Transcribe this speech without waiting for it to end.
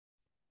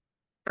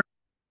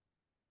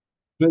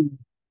Then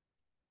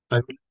I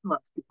will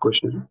ask a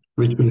question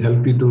which will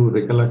help you to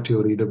recollect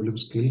your EWM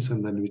skills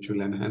and then which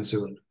will enhance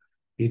your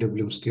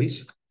EWM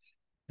skills.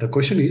 The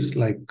question is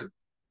like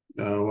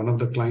one of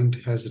the client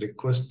has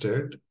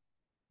requested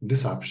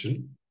this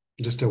option.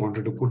 Just I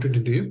wanted to put it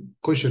into a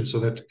question so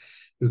that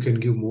you can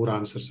give more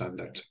answers on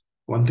that.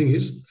 One thing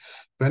is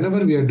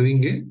whenever we are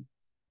doing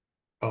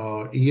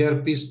a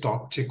ERP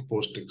stock check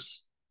postings,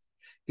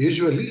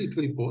 usually it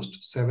will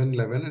post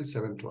 711 and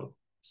 712.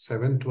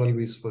 712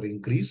 is for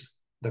increase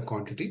the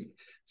quantity.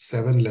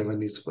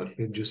 711 is for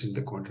reducing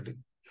the quantity.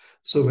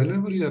 So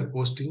whenever you are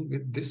posting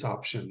with this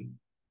option,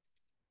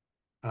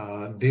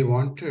 they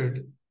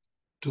wanted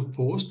to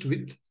post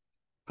with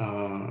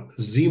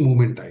Z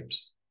movement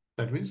types.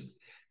 That means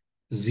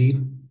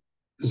Z12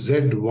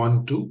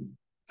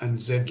 and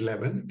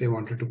Z11, they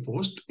wanted to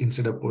post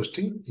instead of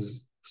posting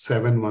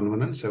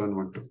 711 and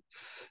 712.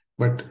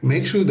 But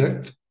make sure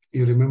that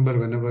you remember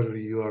whenever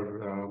you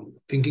are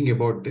thinking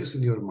about this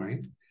in your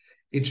mind,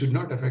 it should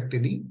not affect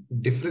any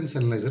difference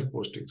analyzer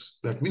postings.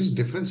 That means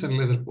difference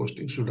analyzer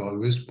posting should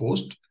always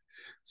post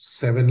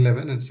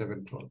 711 and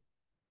 712.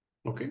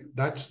 Okay,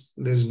 there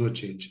is no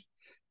change.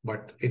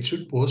 But it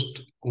should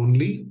post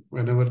only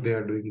whenever they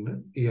are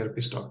doing the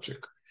ERP stock check.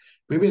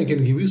 Maybe I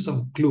can give you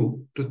some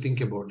clue to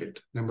think about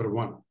it. Number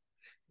one,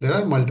 there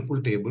are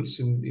multiple tables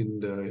in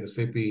the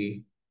SAP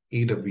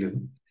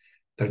EWM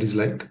that is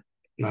like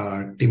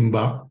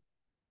Timba.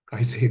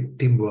 I say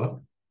Timba.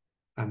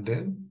 And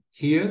then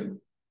here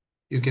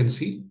you can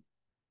see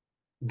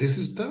this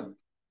is the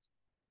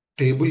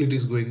table it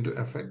is going to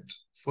affect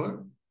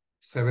for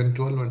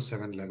 712 and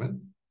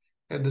 711.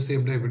 At the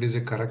same time, if it is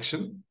a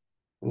correction,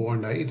 O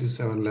and I, it is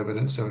 711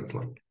 and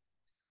 712.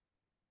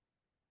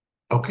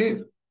 Okay,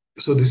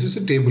 so this is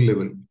a table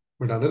level.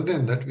 But other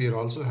than that, we are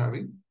also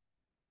having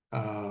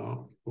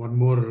one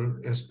more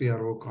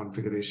SPRO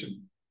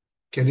configuration.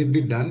 Can it be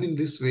done in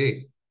this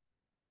way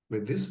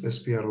with this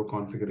SPRO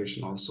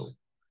configuration also?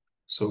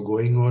 So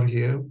going over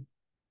here,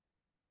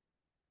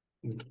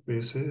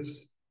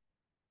 interfaces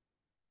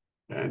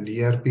and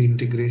ERP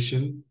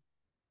integration,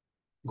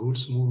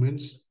 goods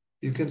movements.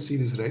 You can see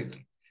this, right?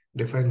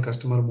 Define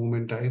customer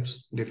movement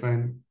types,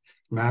 define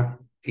map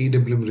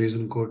EWM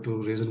reason code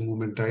to reason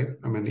movement type.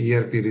 I mean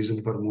ERP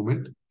reason for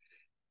movement.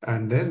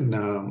 And then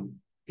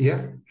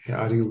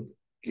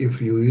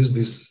if you use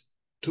these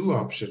two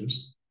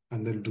options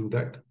and then do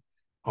that,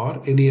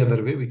 or any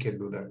other way we can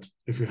do that.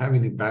 If you have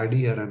any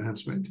baddie or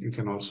enhancement, you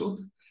can also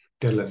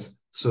tell us.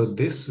 So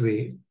this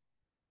way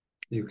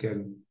you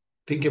can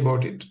think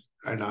about it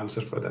and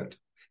answer for that.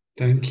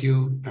 Thank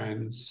you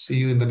and see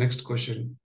you in the next question.